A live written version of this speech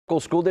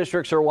School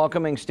districts are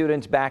welcoming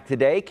students back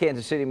today.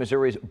 Kansas City,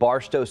 Missouri's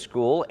Barstow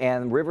School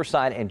and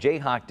Riverside and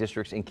Jayhawk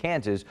districts in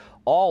Kansas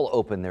all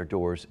opened their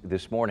doors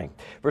this morning.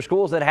 For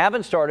schools that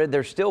haven't started,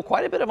 there's still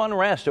quite a bit of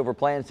unrest over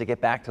plans to get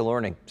back to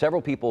learning.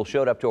 Several people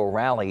showed up to a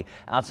rally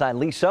outside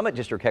Lee Summit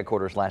District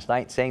headquarters last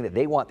night saying that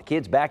they want the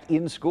kids back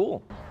in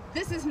school.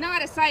 This is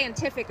not a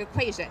scientific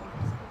equation,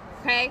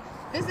 okay?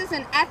 This is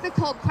an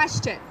ethical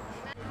question.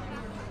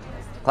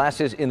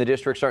 Classes in the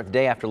district start the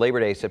day after Labor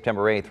Day,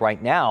 September 8th.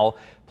 Right now,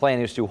 plan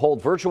is to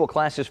hold virtual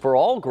classes for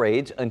all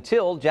grades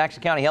until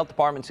Jackson County Health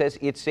Department says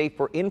it's safe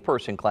for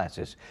in-person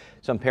classes.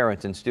 Some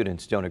parents and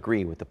students don't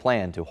agree with the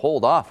plan to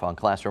hold off on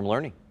classroom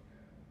learning.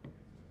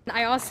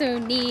 I also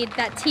need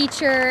that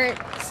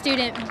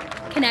teacher-student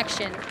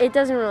connection. It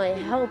doesn't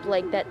really help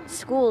like that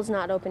school's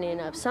not opening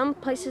up. Some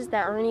places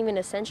that aren't even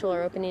essential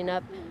are opening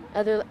up,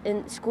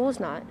 and school's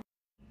not.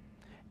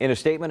 In a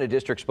statement, a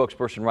district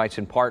spokesperson writes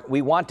in part,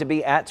 "We want to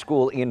be at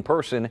school in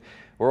person.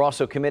 We're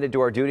also committed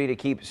to our duty to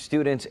keep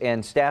students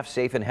and staff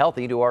safe and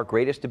healthy to our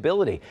greatest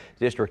ability.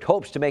 The district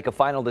hopes to make a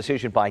final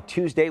decision by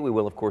Tuesday. We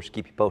will, of course,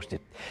 keep you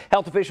posted."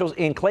 Health officials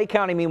in Clay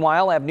County,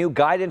 meanwhile, have new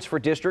guidance for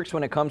districts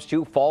when it comes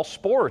to fall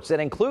sports. That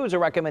includes a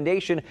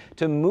recommendation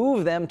to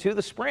move them to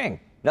the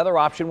spring. Another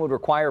option would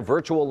require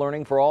virtual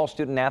learning for all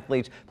student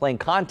athletes playing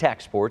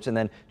contact sports and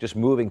then just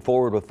moving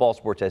forward with fall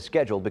sports as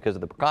scheduled because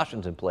of the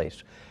precautions in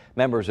place.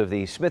 Members of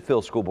the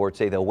Smithville School Board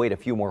say they'll wait a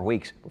few more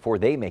weeks before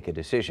they make a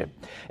decision.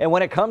 And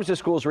when it comes to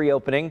schools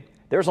reopening,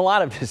 there's a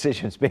lot of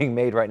decisions being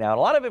made right now, and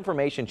a lot of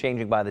information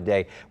changing by the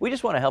day. We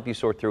just want to help you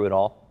sort through it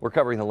all. We're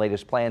covering the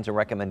latest plans and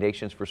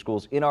recommendations for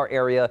schools in our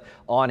area,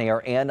 on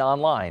air and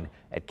online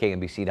at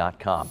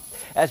KMBC.com.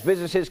 As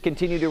businesses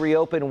continue to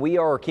reopen, we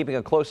are keeping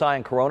a close eye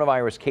on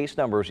coronavirus case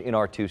numbers in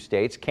our two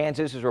states.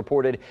 Kansas has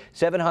reported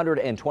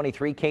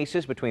 723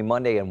 cases between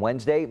Monday and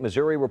Wednesday.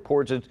 Missouri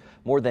reported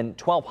more than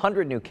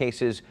 1,200 new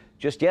cases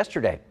just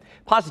yesterday.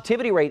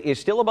 Positivity rate is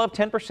still above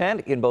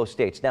 10% in both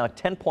states. Now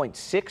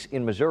 10.6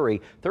 in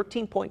Missouri,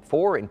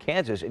 13.4 in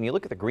Kansas. And you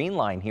look at the green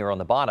line here on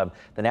the bottom,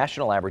 the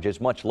national average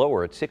is much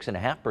lower at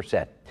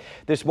 6.5%.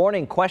 This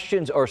morning,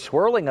 questions are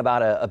swirling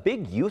about a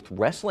big youth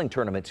wrestling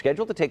tournament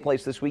scheduled to take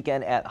place this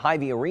weekend at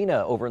Hy-Vee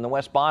Arena over in the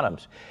West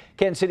Bottoms.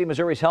 Kansas City,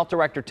 Missouri's health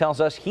director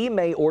tells us he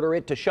may order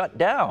it to shut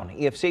down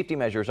if safety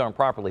measures aren't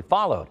properly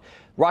followed.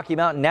 Rocky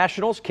Mountain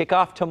Nationals kick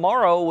off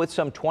tomorrow with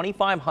some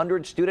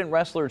 2,500 student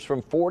wrestlers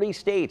from 40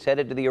 states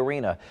headed to the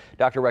arena.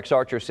 Dr. Rex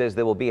Archer says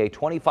there will be a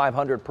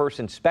 2,500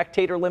 person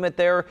spectator limit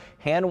there,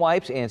 hand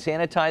wipes and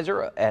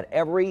sanitizer at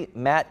every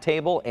mat,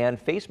 table,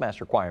 and face mask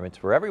requirements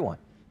for everyone.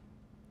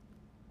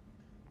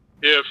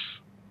 If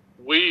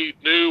we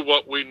knew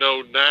what we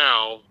know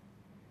now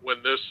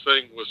when this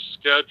thing was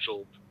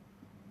scheduled,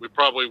 we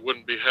probably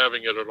wouldn't be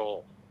having it at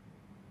all.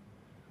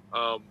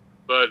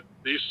 But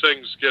these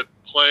things get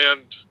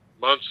planned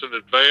months in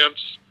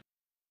advance.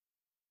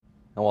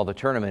 And while the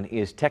tournament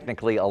is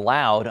technically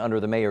allowed under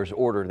the mayor's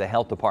order, the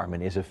health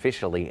department is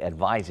officially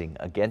advising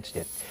against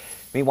it.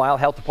 Meanwhile,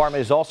 health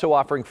department is also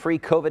offering free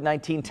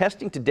COVID-19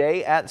 testing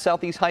today at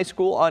Southeast High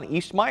School on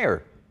East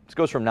Meyer. This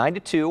goes from 9 to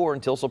 2 or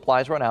until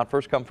supplies run out.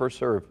 First come, first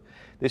serve.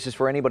 This is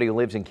for anybody who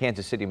lives in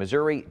Kansas City,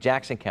 Missouri,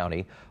 Jackson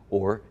County,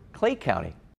 or Clay County.